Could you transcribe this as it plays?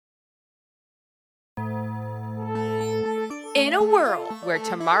In a world where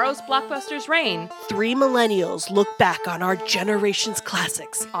tomorrow's blockbusters reign, three millennials look back on our generation's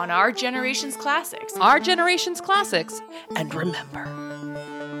classics. Our generation's classics, And remember.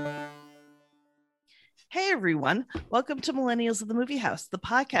 Hey everyone, welcome to Millennials of the Movie House, the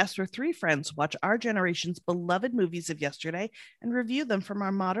podcast where three friends watch our generation's beloved movies of yesterday and review them from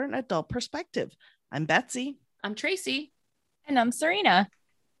our modern adult perspective. I'm Betsy. I'm Tracy. And I'm Serena.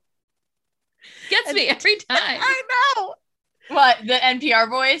 Gets me every time. I know. What, the NPR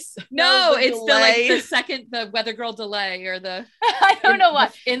voice? No, it's the weather girl delay or the I don't know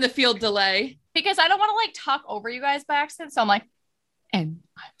what in the field delay, because I don't want to talk over you guys by accident. So I'm like, and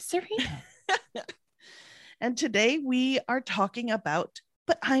I'm Serena. And today we are talking about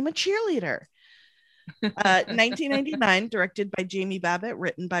But I'm a Cheerleader. 1999, directed by Jamie Babbitt,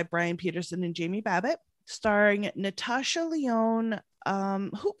 written by Brian Peterson and Jamie Babbitt, starring Natasha Lyonne.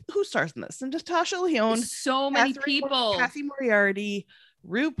 Who stars in this? And Natasha Lyonne, so many people, Kathy Moriarty,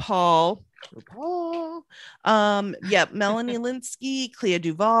 RuPaul, Melanie Lynskey, Clea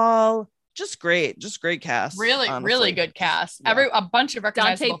Duvall. Just great cast. Really, honestly. Really good cast. Yeah. A bunch of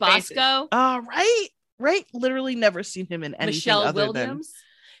recognizable Dante Bosco. Right. Literally never seen him in anything Michelle other Williams.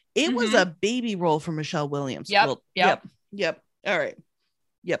 Than it was a baby role for Michelle Williams. Yep. All right.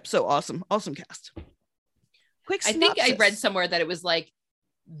 Yep. So awesome cast. Quick synopsis. I think I read somewhere that it was like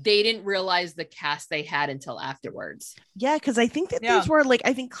they didn't realize the cast they had until afterwards. Yeah, because I think that these were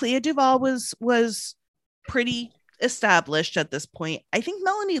I think Clea Duvall was pretty established at this point. I think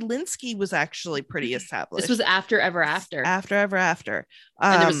Melanie Lynskey was actually pretty established. This was after Ever After.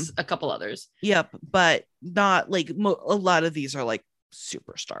 And there was a couple others. Yep, but not a lot of these are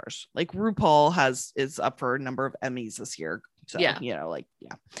superstars. RuPaul is up for a number of Emmys this year. So,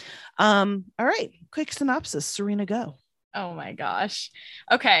 all right. Quick synopsis. Serena, go. Oh my gosh.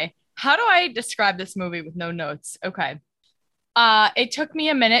 Okay. How do I describe this movie with no notes? Okay. It took me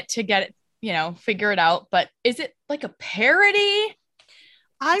a minute to get it, figure it out, but is it like a parody?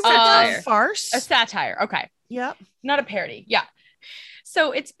 I read a farce. A satire. Okay. Yep. Not a parody. Yeah.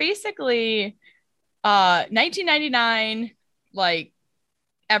 So it's basically 1999,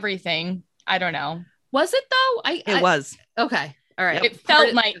 everything. I don't know. Was it though? It was. Okay. All right. Yep. It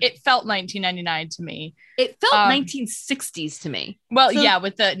felt 1999 to me. It felt 1960s to me. Well, so,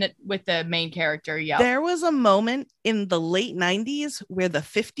 with the main character. Yeah. There was a moment in the late 90s where the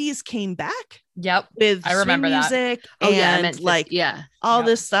 50s came back. Yep. With I remember music and all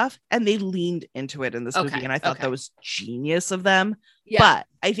this stuff, and they leaned into it in this movie, and I thought that was genius of them. Yeah. But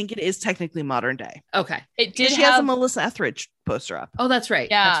I think it is technically modern day. Okay. It did. She has a Melissa Etheridge poster up. Oh, that's right.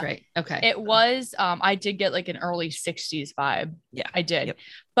 Yeah. That's right. Okay. It was. I did get an early 60s vibe. Yeah, I did. Yep.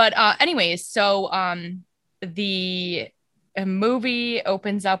 But anyways, so the movie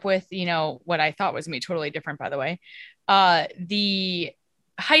opens up with what I thought was gonna be totally different, by the way. The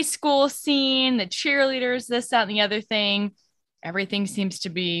high school scene, the cheerleaders, this, that, and the other thing. Everything seems to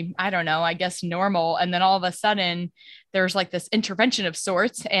be, I don't know, I guess normal. And then all of a sudden there's this intervention of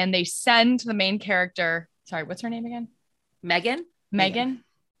sorts, and they send the main character, sorry, what's her name again? Megan.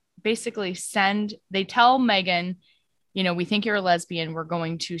 Basically they tell Megan, we think you're a lesbian. We're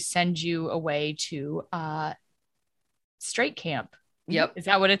going to send you away to straight camp. Yep. Is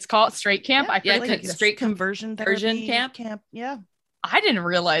that what it's called? Straight camp? Yeah, straight conversion camp. Yeah. I didn't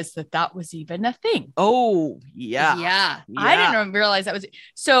realize that was even a thing. Oh, yeah. Yeah. I didn't realize that was.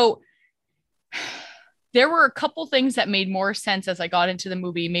 So there were a couple things that made more sense as I got into the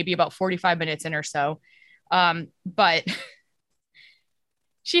movie, maybe about 45 minutes in or so. But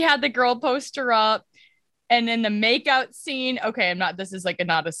she had the girl poster up, and then the makeout scene. Okay, this is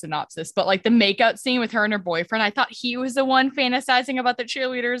not a synopsis, but the makeout scene with her and her boyfriend. I thought he was the one fantasizing about the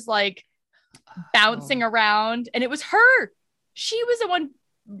cheerleaders, bouncing around, and it was her. She was the one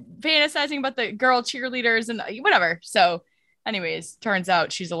fantasizing about the girl cheerleaders and whatever. So anyways, turns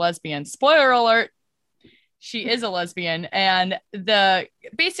out she's a lesbian. Spoiler alert. She is a lesbian. And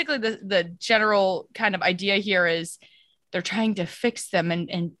basically the general kind of idea here is they're trying to fix them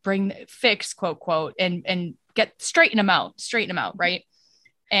and fix, quote, quote, and straighten them out. Right.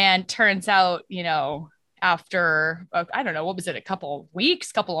 And turns out, after, I don't know, what was it? A couple of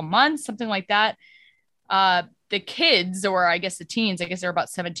weeks, couple of months, something like that. The kids, or I guess the teens, I guess they're about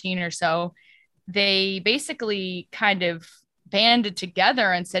 17 or so, they basically kind of banded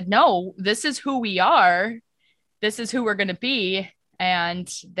together and said, no, this is who we are. This is who we're going to be. And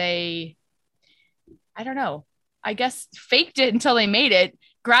they, I don't know, I guess faked it until they made it,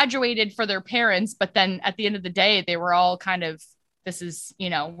 graduated for their parents. But then at the end of the day, they were all kind of, this is,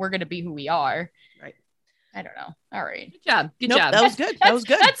 we're going to be who we are. Right. I don't know. All right. Good job. That was good. That was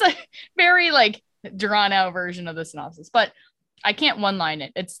good. That's a very drawn out version of the synopsis, but I can't one line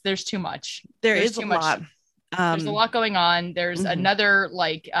it. There's too much. There's a lot. There's a lot going on. There's another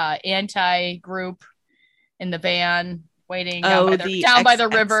like anti group in the van waiting down by the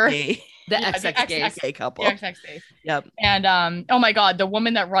river. The XXX couple. The XXX. Yep. And oh my God, the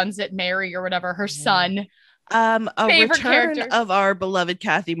woman that runs it, Mary or whatever, her son. A favorite return character of our beloved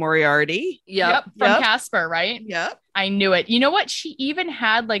Kathy Moriarty. Yep. From Casper, right? Yep. I knew it. You know what? She even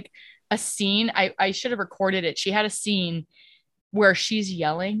had like a scene. I should have recorded it. She had a scene where she's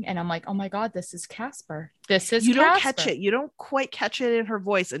yelling and I'm like, oh my God, this is Casper. This is you Casper. Don't catch it. You don't quite catch it in her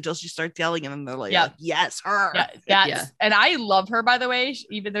voice until she starts yelling and then they're like, yes, her. Yeah, and I love her, by the way,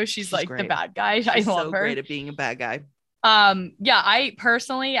 even though she's like great. The bad guy. I love her. Great at being a bad guy. I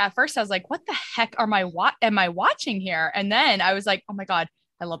personally at first I was like, what the heck am I watching here? And then I was like, oh my God,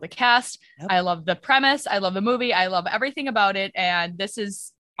 I love the cast. Yep. I love the premise. I love the movie. I love everything about it. And this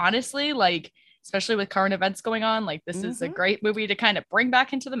is honestly like, especially with current events going on, like this is a great movie to kind of bring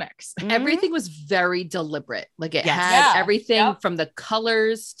back into the mix. Everything was very deliberate. Like it had everything from the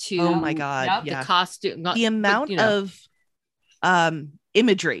colors to oh my God, the costume, the amount of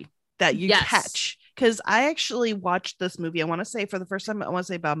imagery that you catch. Because I actually watched this movie, I want to say for the first time, I want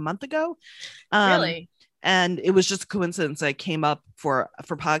to say about a month ago. Really? And it was just a coincidence I came up for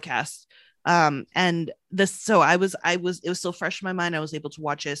podcasts. And this, so it was still fresh in my mind. I was able to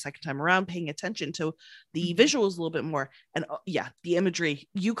watch it a second time around, paying attention to the visuals a little bit more. And the imagery,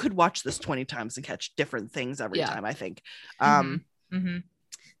 you could watch this 20 times and catch different things every time, I think.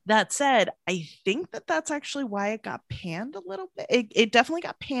 That said, I think that's actually why it got panned a little bit. It definitely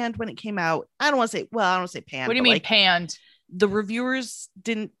got panned when it came out. I don't want to say panned. What do you mean panned? The reviewers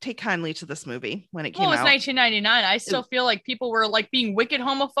didn't take kindly to this movie when it came out. It was 1999. I still feel like people were like being wicked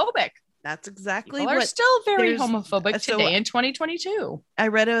homophobic. That's exactly what. They're still very homophobic today in 2022. I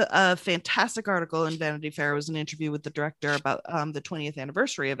read a fantastic article in Vanity Fair. It was an interview with the director about the 20th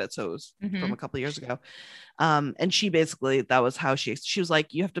anniversary of it. So it was from a couple of years ago. And she basically, that was how she was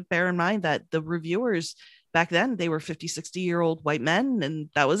like, you have to bear in mind that the reviewers back then, they were 50, 60-year-old white men, and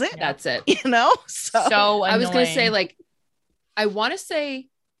that was it. That's it. You know? So I was going to say, like, I want to say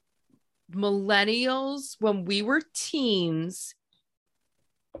millennials, when we were teens,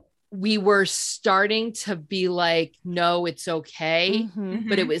 we were starting to be like, no, it's okay.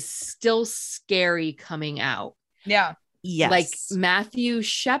 But it was still scary coming out. Yeah. Yes. Like Matthew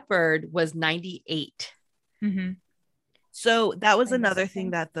Shepard was 98. So that was another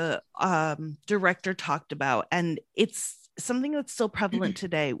thing that the director talked about. And it's something that's still prevalent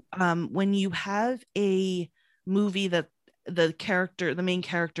today. When you have a movie that the main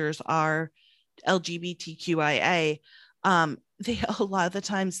characters are LGBTQIA, a lot of the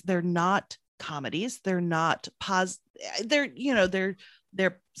times they're not comedies. They're not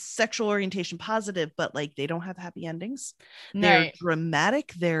they're sexual orientation positive, but like they don't have happy endings. They're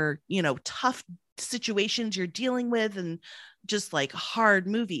dramatic. They're, tough situations you're dealing with and just like hard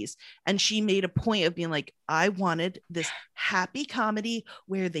movies. And she made a point of being like, I wanted this happy comedy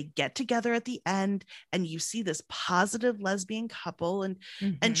where they get together at the end and you see this positive lesbian couple.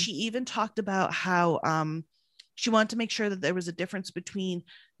 And she even talked about how she wanted to make sure that there was a difference between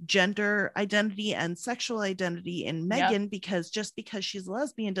gender identity and sexual identity in Megan, because just because she's a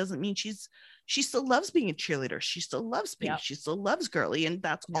lesbian doesn't mean she still loves being a cheerleader. She still loves Pink. She still loves Girly, and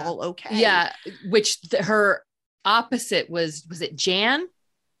that's all okay. Yeah. Which her opposite was it Jan?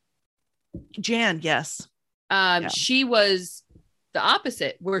 Jan, yes. She was the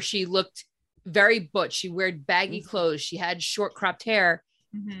opposite, where she looked very butch. She wore baggy clothes. She had short cropped hair,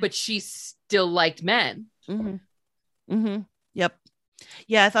 but she still liked men. Yep.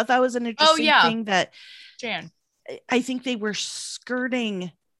 Yeah, I thought that was an interesting thing that Jan. I think they were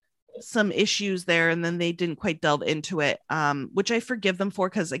skirting some issues there, and then they didn't quite delve into it, which I forgive them for,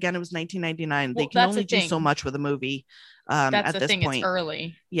 because again, it was 1999. They can only do so much with a movie. That's at this point. It's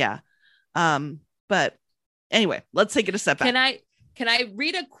early. Yeah. But anyway, let's take it a step back. Can I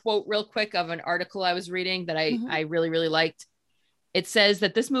read a quote real quick of an article I was reading that I really, really liked? It says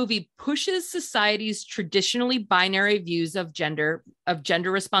that this movie pushes society's traditionally binary views of gender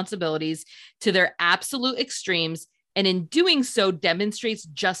responsibilities to their absolute extremes, and in doing so demonstrates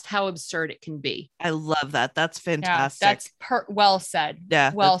just how absurd it can be. I love that. That's fantastic. Yeah, that's well said.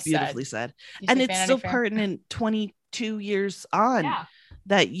 Yeah, well that's beautifully said. And it's still pertinent 22 years on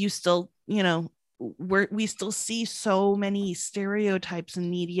that you still, we still see so many stereotypes in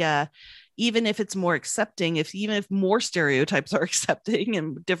media, even if it's more accepting, even if more stereotypes are accepting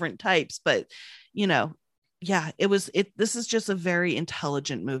and different types. But, this is just a very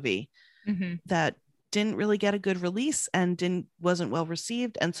intelligent movie that didn't really get a good release and wasn't well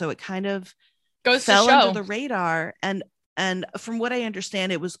received. And so it kind of fell under the radar. And from what I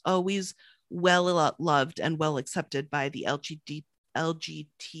understand, it was always well loved and well accepted by the LGBTQIA.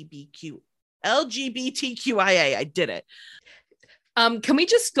 I did it. Can we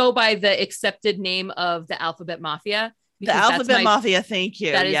just go by the accepted name of the Alphabet Mafia? The Alphabet Mafia. Thank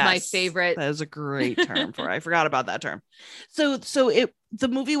you. That is my favorite. That is a great term for it. I forgot about that term. So the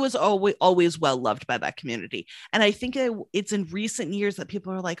movie was always well loved by that community. And I think it's in recent years that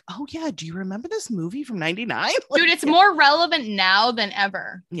people are like, oh yeah, do you remember this movie from 99? Dude, it's more relevant now than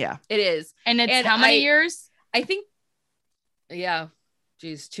ever. Yeah, it is. And it's how many years? I think, yeah,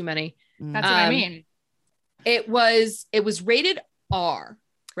 geez, too many. That's what I mean. It was rated R,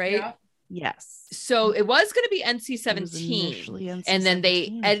 right? Yeah. Yes. So it was going to be NC-17, and then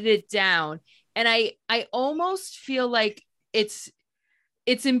they edited it down. And I almost feel like it's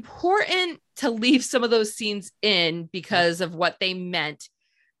important to leave some of those scenes in because of what they meant.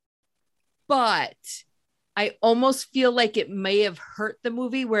 But I almost feel like it may have hurt the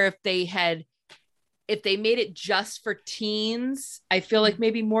movie, where if they made it just for teens, I feel like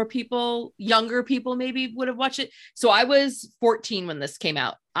maybe more people, younger people maybe would have watched it. So I was 14 when this came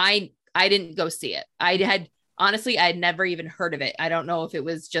out. I didn't go see it. I had never even heard of it. I don't know if it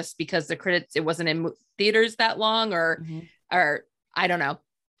was just because it wasn't in theaters that long or I don't know.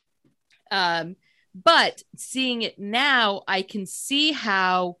 But seeing it now, I can see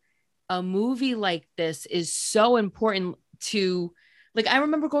how a movie like this is so important to, like, I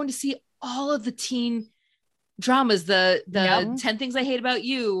remember going to see all of the teen dramas, the 10 Things I Hate About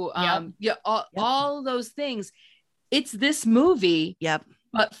You, all those things. It's this movie. Yep.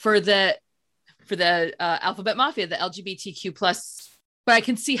 But for the Alphabet Mafia, the LGBTQ plus, but I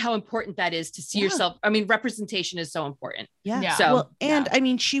can see how important that is to see yourself. I mean, representation is so important. Yeah. So, I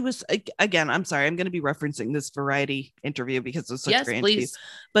mean, she was, again, I'm sorry, I'm going to be referencing this Variety interview because it was such a great interview,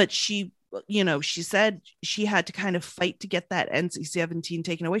 but she, she said she had to kind of fight to get that NC-17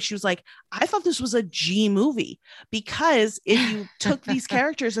 taken away. She was like, I thought this was a G movie, because if you took these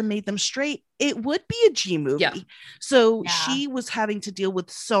characters and made them straight, it would be a G movie. Yep. So she was having to deal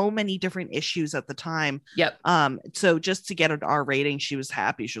with so many different issues at the time. Yep. So just to get an R rating, she was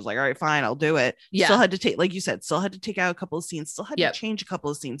happy. She was like, all right, fine, I'll do it. Yeah. Still had to take, like you said, take out a couple of scenes, still had to change a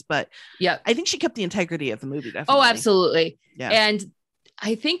couple of scenes, but I think she kept the integrity of the movie. Definitely. Oh, absolutely. Yeah. And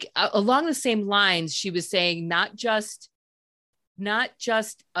I think along the same lines, she was saying not just a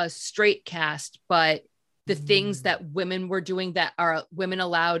straight cast, but the things that women were doing that are women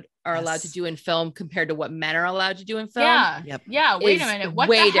allowed to do in film compared to what men are allowed to do in film. Yeah. Yep. Yeah. Wait a minute. What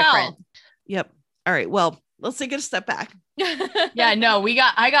way the hell? different. Yep. All right. Well, let's take a step back. Yeah. No,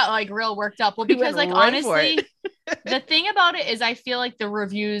 I got like real worked up. Well, because like honestly, the thing about it is I feel like the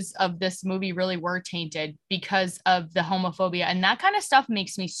reviews of this movie really were tainted because of the homophobia, and that kind of stuff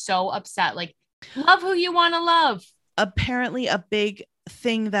makes me so upset. Like, love who you want to love. Apparently a big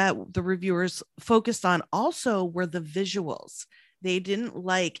thing that the reviewers focused on also were the visuals. They didn't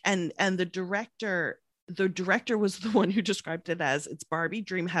like, and the director was the one who described it as, it's Barbie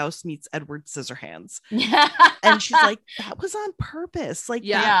Dreamhouse meets Edward Scissorhands. And she's like, that was on purpose. Like,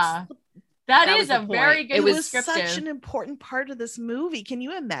 that is a very good. It was such an important part of this movie. Can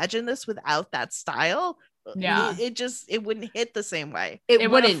you imagine this without that style? Yeah. It wouldn't hit the same way.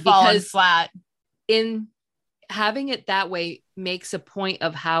 It wouldn't, because flat. In having it that way makes a point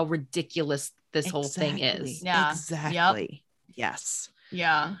of how ridiculous this whole thing is. Yeah. Exactly. Yep. Yes.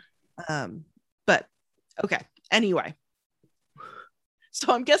 Yeah. But okay. Anyway.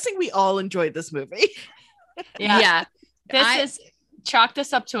 So I'm guessing we all enjoyed this movie. Yeah. Chalk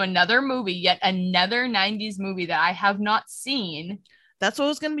this up to another movie, yet another 90s movie that I have not seen. That's what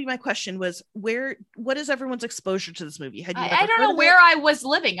was going to be my question, was what is everyone's exposure to this movie? Had you I don't know where I was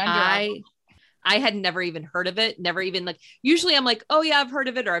living under. I had never even heard of it. Never even, like, usually I'm like, oh yeah, I've heard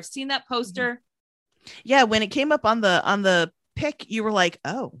of it, or I've seen that poster. Yeah. When it came up on the pick, you were like,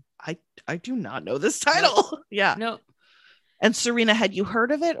 oh, I do not know this title. Nope. Yeah. No. And Serena, had you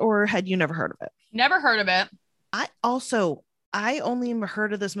heard of it, or had you never heard of it? Never heard of it. I only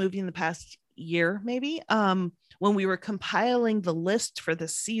heard of this movie in the past year, maybe. When we were compiling the list for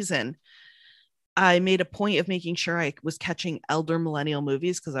this season, I made a point of making sure I was catching elder millennial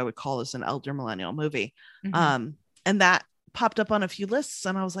movies, because I would call this an elder millennial movie. Mm-hmm. And that popped up on a few lists,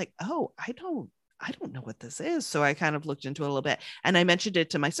 and I was like, oh, I don't know what this is. So I kind of looked into it a little bit, and I mentioned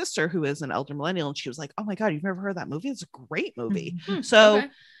it to my sister, who is an elder millennial, and she was like, oh my God, you've never heard of that movie? It's a great movie. Mm-hmm. So okay.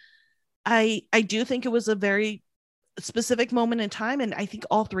 I do think it was a very specific moment in time, and I think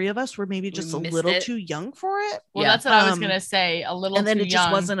all three of us were maybe just a little too young for it. Well, that's what I was gonna say, a little, and then it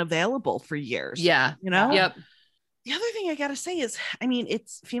just wasn't available for years. Yeah, you know. Yep. the other thing I gotta say is, I mean,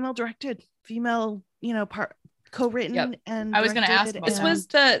 it's female directed, female, co-written. Yep. And I was going to ask about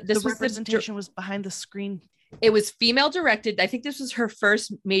this representation was behind the screen. It was female directed. I think this was her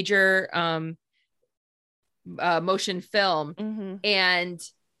first major motion film, and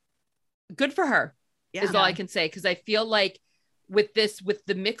good for her is all I can say, because I feel like with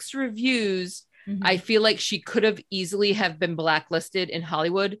the mixed reviews, I feel like she could have easily have been blacklisted in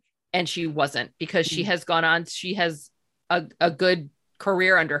Hollywood, and she wasn't, because she has gone on. She has a good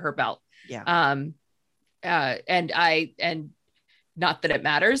career under her belt. Yeah. And not that it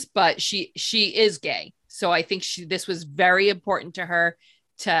matters, but she is gay. So I think this was very important to her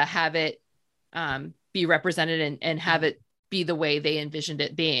to have it be represented and have it be the way they envisioned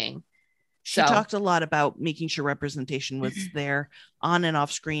it being. She talked a lot about making sure representation was there on and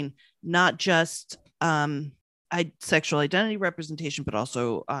off screen, not just sexual identity representation, but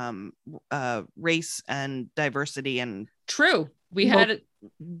also race and diversity. And true,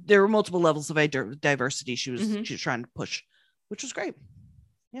 there were multiple levels of diversity she was trying to push, which was great.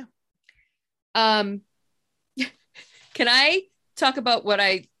 Yeah. Can I talk about what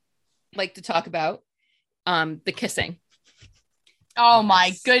I like to talk about? The kissing. Oh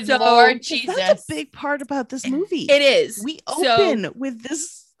my good Lord Jesus. That's a big part about this movie. It is. We open with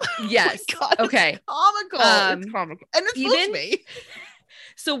this. Yes. Oh God, okay. It's comical. It's comical. And it's supposed to be.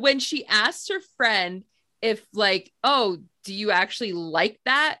 So when she asked her friend if like, oh, do you actually like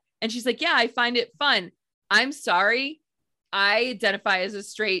that? And she's like, yeah, I find it fun. I'm sorry. I identify as a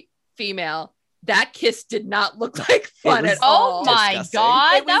straight female. That kiss did not look like fun at all. Oh my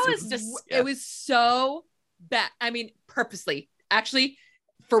God. That was just, it was so bad. I mean, purposely, actually,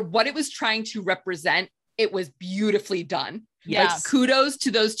 for what it was trying to represent, it was beautifully done. Yeah. Like, kudos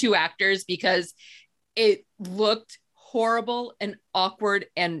to those two actors, because it looked horrible and awkward,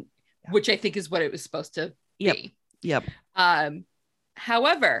 and which I think is what it was supposed to be. Yep.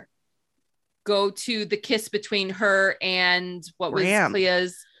 However, go to the kiss between her and what was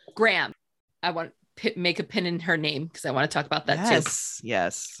Clea's Graham. I want to make a pin in her name because I want to talk about that too.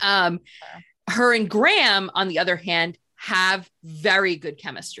 Yes. Her and Graham, on the other hand, have very good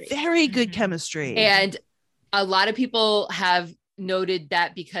chemistry. Very good chemistry. And a lot of people have noted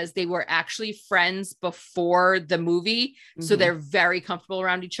that because they were actually friends before the movie. So they're very comfortable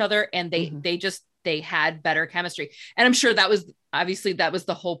around each other, and they had better chemistry. And I'm sure that was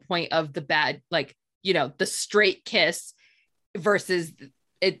the whole point of the bad, like, the straight kiss versus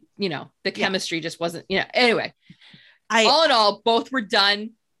it, the chemistry just wasn't, anyway, all in all, both were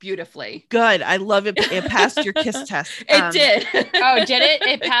done beautifully. Good. I love it. It passed your kiss test. It did. Oh, did it?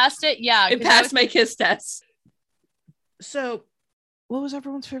 It passed it? Yeah. It passed my kiss test. So what was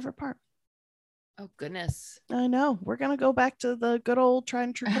everyone's favorite part? Oh, goodness. I know. We're going to go back to the good old tried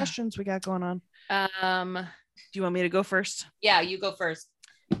and true questions we got going on. Do you want me to go first? Yeah, you go first.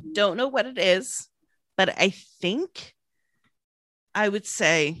 Don't know what it is, but I think I would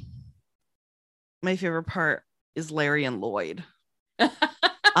say my favorite part is Larry and Lloyd.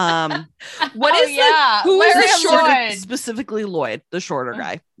 What is who is the shorter? Specifically Lloyd, the shorter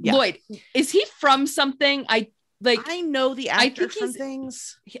guy. Yeah. Lloyd, is he from something? I know the actor from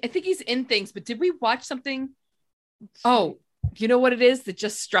things. I think he's in things, but did we watch something? Oh, you know what it is that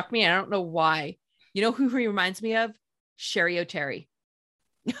just struck me? I don't know why. You know who he reminds me of? Sherry O'Terry.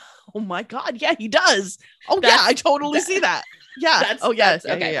 Oh my God. Yeah, he does. Oh yeah, I totally see that. Yeah. Okay.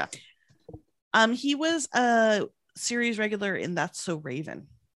 Yeah. He was a series regular in That's So Raven.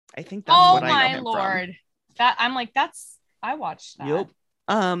 I think that's what I know him Lord. from. That I'm like, I watched that. Yep.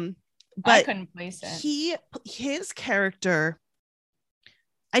 But I couldn't place it. His character,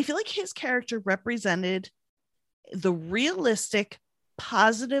 I feel like his character represented the realistic,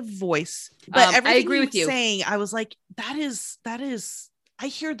 positive voice. But everything I agree with you saying, I was like, that is. I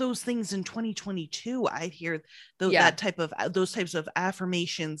hear those things in 2022. I hear those types of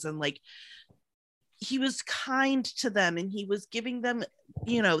affirmations, and like, he was kind to them, and he was giving them,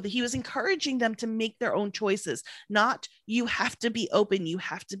 he was encouraging them to make their own choices. Not, you have to be open, you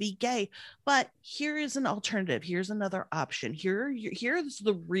have to be gay, but here is an alternative. Here's another option. Here's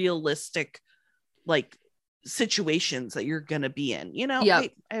the realistic, like, situations that you're gonna be in. I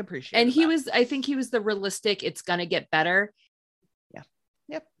appreciate. And I think he was the realistic. It's gonna get better. Yeah.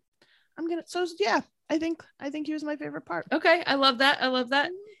 Yep. I think he was my favorite part. Okay, I love that.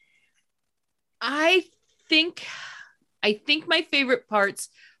 I think my favorite parts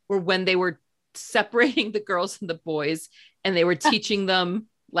were when they were separating the girls and the boys, and they were teaching them,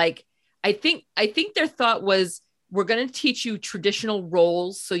 like, I think their thought was, we're going to teach you traditional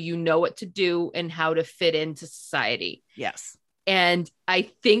roles so you know what to do and how to fit into society. Yes. And I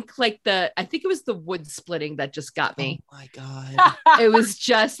think it was the wood splitting that just got me. Oh my God. It was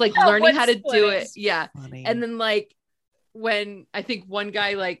just like learning how to do it. Yeah. Funny. And then like when I think one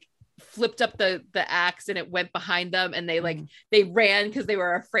guy like flipped up the axe and it went behind them and they they ran because they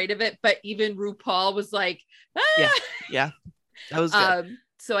were afraid of it. But even RuPaul was like, ah! Yeah. That was good.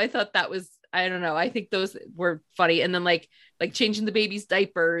 So I thought that was, I don't know. I think those were funny. And then like changing the baby's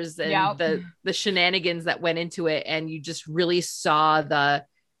diapers and the shenanigans that went into it. And you just really saw the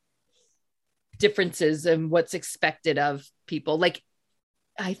differences in what's expected of people. Like,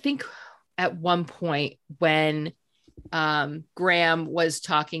 I think at one point when Graham was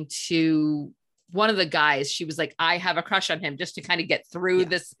talking to one of the guys, she was like, I have a crush on him, just to kind of get through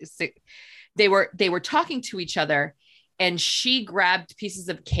this. They were talking to each other and she grabbed pieces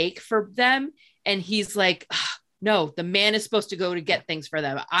of cake for them. And he's like, no, the man is supposed to go to get things for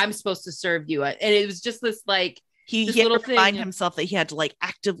them. I'm supposed to serve you. And it was just this like, he had to remind himself that he had to like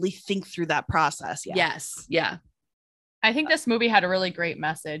actively think through that process. Yeah. Yes. Yeah. I think this movie had a really great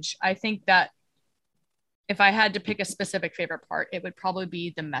message. I think that if I had to pick a specific favorite part, it would probably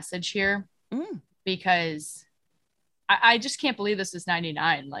be the message here, because I just can't believe this is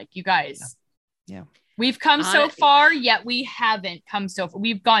 99. Like, you guys, we've come so far, yet we haven't come so far.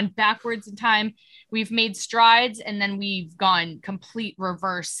 We've gone backwards in time. We've made strides, and then we've gone complete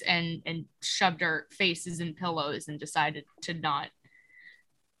reverse and shoved our faces in pillows and decided to not.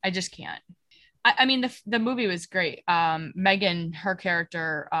 I just can't. I mean, the movie was great. Megan, her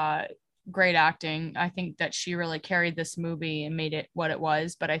character, great acting. I think that she really carried this movie and made it what it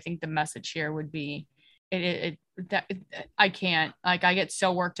was. But I think the message here would be that I can't, like, I get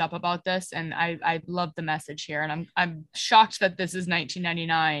so worked up about this, and I love the message here, and I'm shocked that this is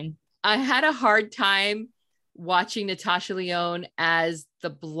 1999. I had a hard time watching Natasha Lyonne as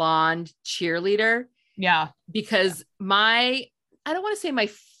the blonde cheerleader. Yeah, because I don't want to say my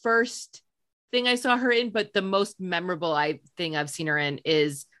first thing I saw her in, but the most memorable thing I've seen her in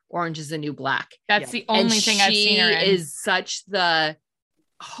is Orange is the New Black. That's the only thing I've seen her in. She is such the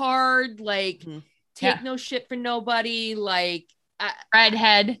hard, like, take no shit for nobody, like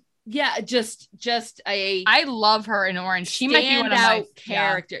redhead. Yeah, just I love her in Orange. She might be one of my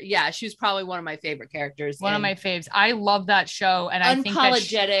character. Yeah, she was probably one of my favorite characters. One of my faves. I love that show, and I think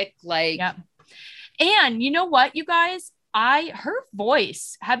unapologetic, like. Yeah. And you know what, you guys? Her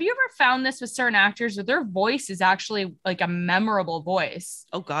voice. Have you ever found this with certain actors that their voice is actually like a memorable voice?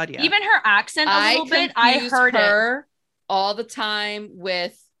 Oh God, yeah. Even her accent a little bit. I heard her all the time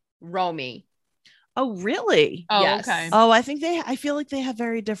with Romy. Oh, really? Oh, yes. Okay. Oh, I feel like they have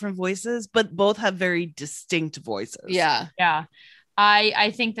very different voices, but both have very distinct voices. Yeah. Yeah.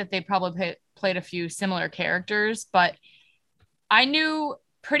 I think that they probably played a few similar characters, but I knew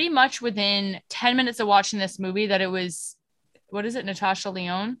pretty much within 10 minutes of watching this movie that it was, what is it, Natasha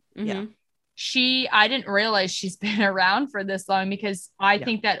Lyonne? Mm-hmm. Yeah. I didn't realize she's been around for this long, because I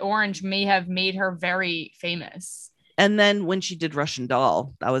think that Orange may have made her very famous. And then when she did Russian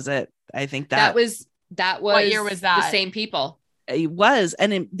Doll, that was it. I think that was what year was that? The same people. It was,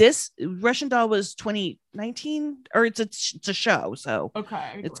 and this Russian Doll was 2019, or it's a show, so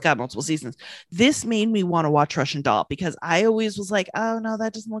it's got multiple seasons. This made me want to watch Russian Doll, because I always was like, oh no,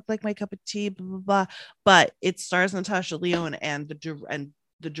 that doesn't look like my cup of tea, blah blah blah. But it stars Natasha Lyonne, and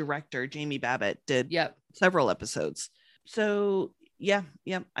the director Jamie Babbitt did several episodes. So yeah,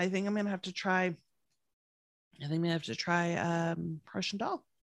 I think I'm gonna have to try. Russian Doll.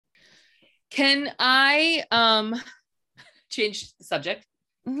 Can I change the subject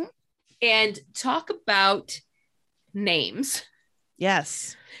and talk about names?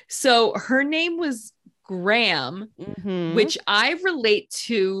 Yes. So her name was Graham, which I relate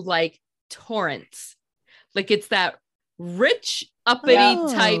to like Torrance. Like, it's that rich, uppity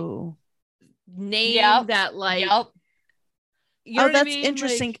type name that like. You know that's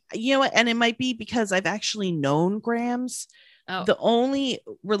interesting. Like, you know what? And it might be because I've actually known Grahams. Oh. The only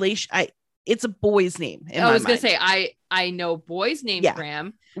relation it's a boy's name. I was going to say, I know boys named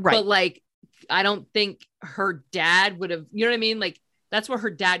Graham, right? But like, I don't think her dad would have, you know what I mean? Like, that's what her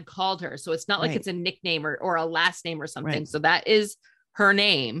dad called her. So it's not like it's a nickname or a last name or something. Right. So that is her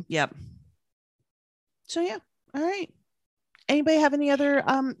name. Yep. So yeah. All right. Anybody have any other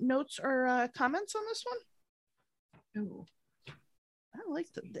notes or comments on this one? Ooh. I like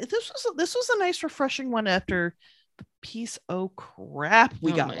this was a nice refreshing one after the piece of crap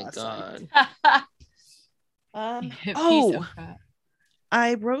we got last time.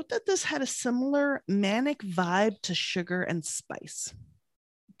 I wrote that this had a similar manic vibe to Sugar and Spice.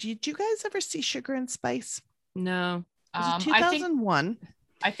 Did you guys ever see Sugar and Spice? No. Was it 2001?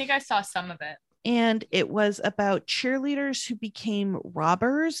 I think I saw some of it. And it was about cheerleaders who became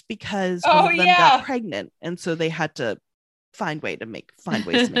robbers because one of them got pregnant. And so they had to find ways to make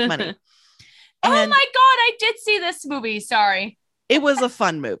money. And oh my God, I did see this movie. Sorry. It was a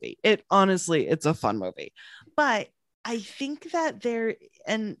fun movie. It's a fun movie. But I think that the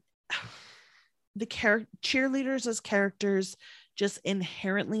cheerleaders as characters just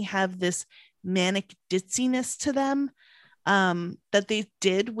inherently have this manic ditziness to them that they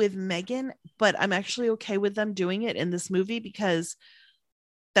did with Megan, but I'm actually okay with them doing it in this movie because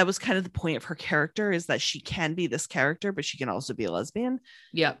that was kind of the point of her character, is that she can be this character, but she can also be a lesbian.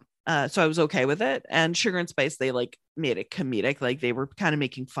 Yep. So I was okay with it. And Sugar and Spice, they like made it comedic, like they were kind of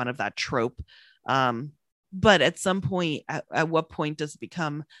making fun of that trope. But at some point, at what point does it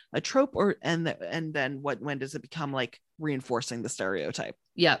become a trope, and then when does it become like reinforcing the stereotype?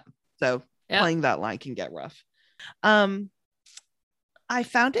 Yep. So playing that line can get rough. I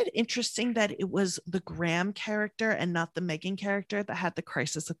found it interesting that it was the Graham character and not the Megan character that had the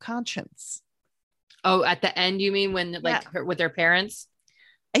crisis of conscience. Oh, at the end, you mean when with their parents?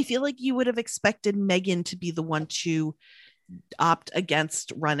 I feel like you would have expected Megan to be the one to opt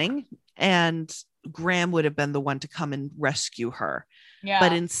against running, and Graham would have been the one to come and rescue her. Yeah.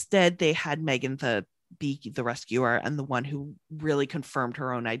 But instead they had Megan be the rescuer and the one who really confirmed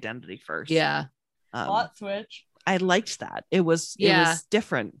her own identity first. Yeah. Plot switch. I liked that. It was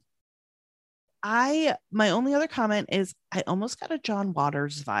different. My only other comment is I almost got a John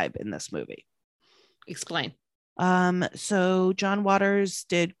Waters vibe in this movie. Explain. So John Waters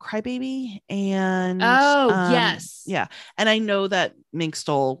did Crybaby and yes. Yeah. And I know that Mink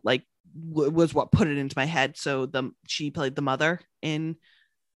Stole like was what put it into my head. So she played the mother in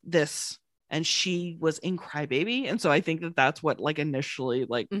this, and she was in Crybaby, and so I think that's what like initially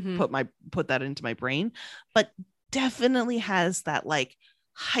like put that into my brain, but definitely has that like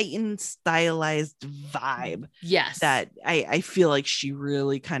heightened stylized vibe. Yes, that I feel like she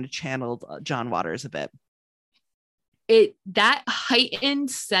really kind of channeled John Waters a bit. That heightened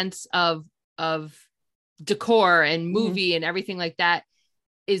sense of decor and movie and everything like that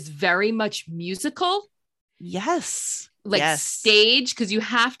is very much musical. Yes. Stage, because you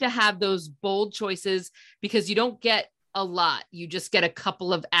have to have those bold choices because you don't get a lot. You just get a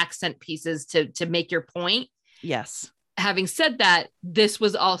couple of accent pieces to make your point. Yes. Having said that, this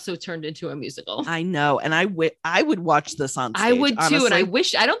was also turned into a musical. I know. And I would watch this on stage. I would too. Honestly. And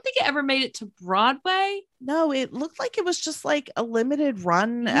I don't think it ever made it to Broadway. No, it looked like it was just like a limited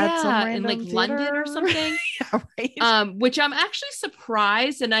run at some random in like theater. London or something. Yeah, right. Which I'm actually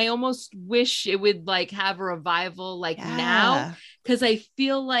surprised, and I almost wish it would like have a revival now, because I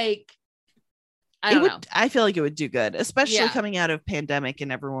feel like I feel like it would do good, especially coming out of pandemic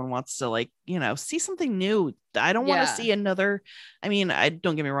and everyone wants to like, see something new. I don't want to see another. I mean, I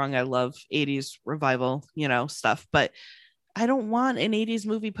don't get me wrong. I love 80s revival, stuff, but I don't want an 80s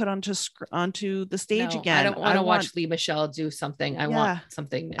movie put onto the stage again. I don't want to watch Lea Michele do something. I want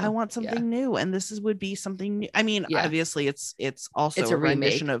something new. I want something new. And this would be something new. I mean, obviously it's also a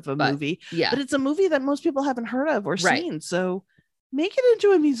rendition of a movie, but it's a movie that most people haven't heard of or seen. So make it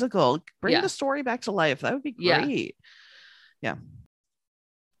into a musical, bring the story back to life. That would be great. Yeah.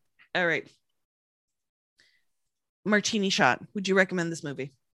 All right. Martini Shot. Would you recommend this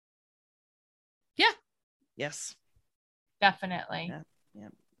movie? Yeah. Yes. Definitely. Yeah.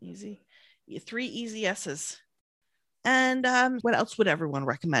 Easy. 3 easy yeses. And what else would everyone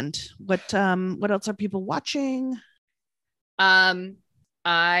recommend? What else are people watching?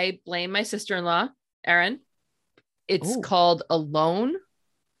 I blame my sister-in-law, Erin. It's called Alone.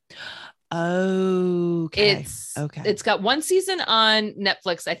 Okay. It's got one season on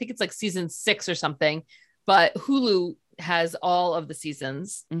Netflix. I think it's like season 6 or something, but Hulu has all of the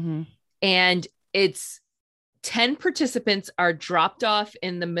seasons. Mm-hmm. And it's 10 participants are dropped off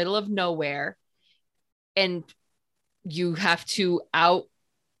in the middle of nowhere, and you have to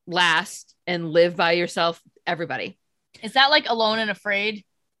outlast and live by yourself. Everybody. Is that like Alone and Afraid?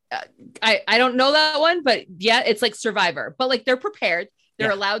 I don't know that one, but yeah, it's like Survivor, but like they're prepared. They're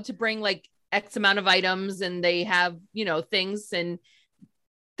allowed to bring like X amount of items, and they have, things, and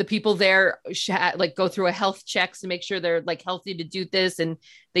the people there like go through a health checks to make sure they're like healthy to do this. And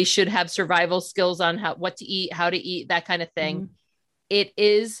they should have survival skills on what to eat, how to eat, that kind of thing. Mm-hmm. It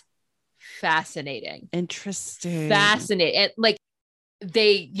is fascinating. Interesting. Fascinating. And like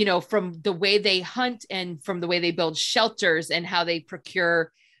they, from the way they hunt and from the way they build shelters and how they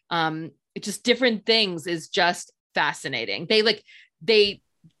procure just different things is just fascinating. They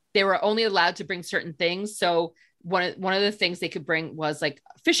were only allowed to bring certain things. So one of the things they could bring was like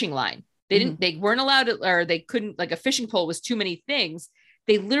a fishing line. They weren't allowed to, or they couldn't, like a fishing pole was too many things.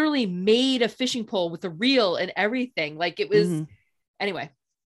 they literally made a fishing pole with a reel and everything. Like it was, anyway,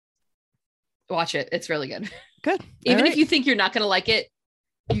 watch it. It's really good. Good. Even if you think you're not going to like it,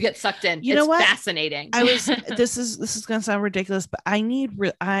 you get sucked in. You know what? Fascinating. This is going to sound ridiculous, but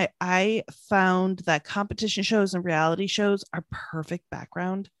I found that competition shows and reality shows are perfect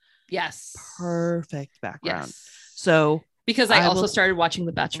background. Yes. Perfect background. Yes. So because I also started watching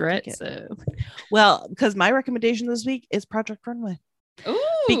The Bachelorette. So, well, because my recommendation this week is Project Runway. Ooh.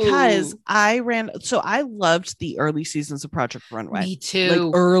 Because I loved the early seasons of Project Runway. Me too.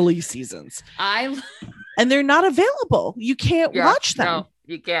 Like early seasons. And they're not available. You can't watch them. No,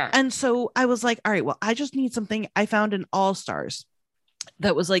 you can't. And so I was like, all right, well, I just need something. I found an All Stars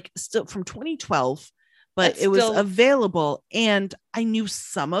that was like still from 2012, but it was available. And I knew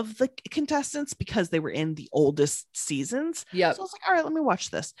some of the contestants because they were in the oldest seasons. Yeah. So I was like, all right, let me watch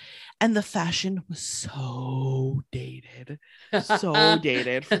this. And the fashion was so dated. So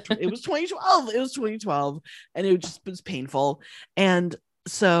dated. It was 2012. It was 2012. And it just was painful. And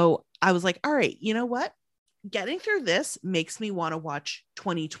so I was like, all right, you know what? Getting through this makes me want to watch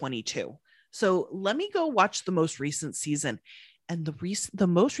 2022. So let me go watch the most recent season. And the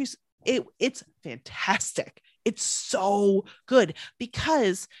most recent, it's fantastic. It's so good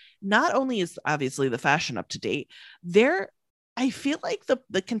because not only is obviously the fashion up to date, I feel like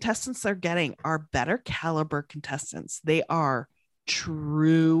the contestants they're getting are better caliber contestants. They are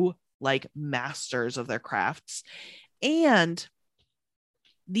true like masters of their crafts. And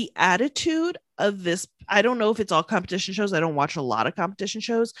the attitude of this, I don't know if it's all competition shows. I don't watch a lot of competition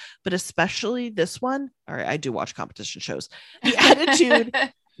shows, but especially this one. All right, I do watch competition shows.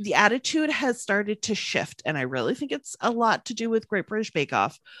 The attitude has started to shift. And I really think it's a lot to do with Great British Bake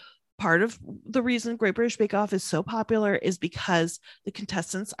Off. Part of the reason Great British Bake Off is so popular is because the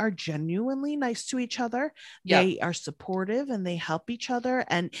contestants are genuinely nice to each other. Yep. They are supportive and they help each other.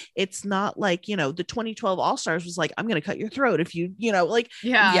 And it's not like, the 2012 All-Stars was like, I'm going to cut your throat if you,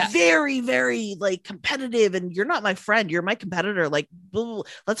 very, very like competitive and you're not my friend. You're my competitor. Like,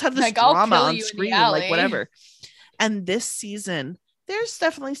 let's have this like, drama on screen, like whatever. And this season, there's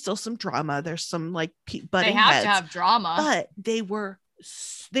definitely still some drama. There's some like butting heads. They have to have drama. But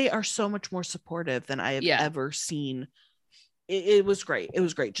they are so much more supportive than I have ever seen. It was great. It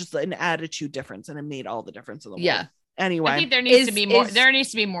was great. Just an attitude difference, and it made all the difference in the world. Yeah. Anyway, I think there needs to be more. There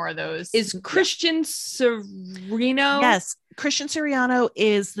needs to be more of those. Is Christian Siriano? Yes, Christian Siriano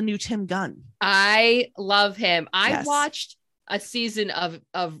is the new Tim Gunn. I love him. I watched a season of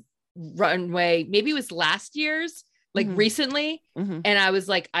Runway. Maybe it was last year's, like recently, and I was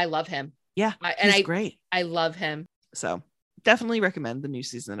like, I love him. Yeah, he's great. I love him. So. Definitely recommend the new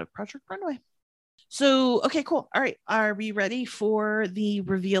season of Project Runway. So, okay, cool. All right. Are we ready for the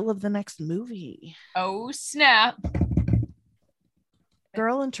reveal of the next movie? Oh, snap.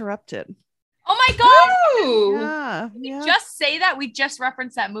 Girl Interrupted. Oh my God. Yeah. We just say that. We just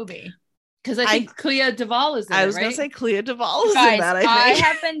referenced that movie. Because I think Clea Duvall is in it, I was going to say Clea Duvall is in that, I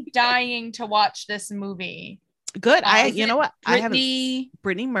have been dying to watch this movie. Good. You know what? Brittany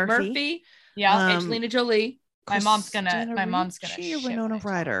Murphy. Yeah. Angelina Jolie. My mom's gonna Winona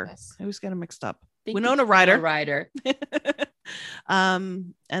Ryder. I always get them mixed up. Winona Ryder.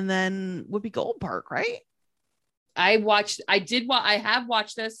 And then Whoopi Goldberg, right? I have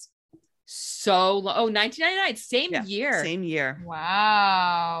watched this so long. Oh, 1999, same year.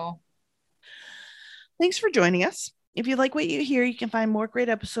 Wow. Thanks for joining us. If you like what you hear, you can find more great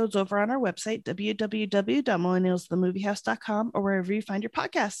episodes over on our website, www.millennialsthemoviehouse.com, or wherever you find your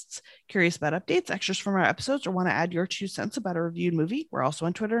podcasts. Curious about updates, extras from our episodes, or want to add your 2 cents about a reviewed movie? We're also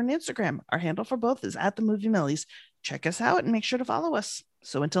on Twitter and Instagram. Our handle for both is @themoviemillies. Check us out and make sure to follow us.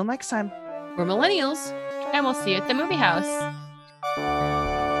 So until next time, we're millennials, and we'll see you at the movie house.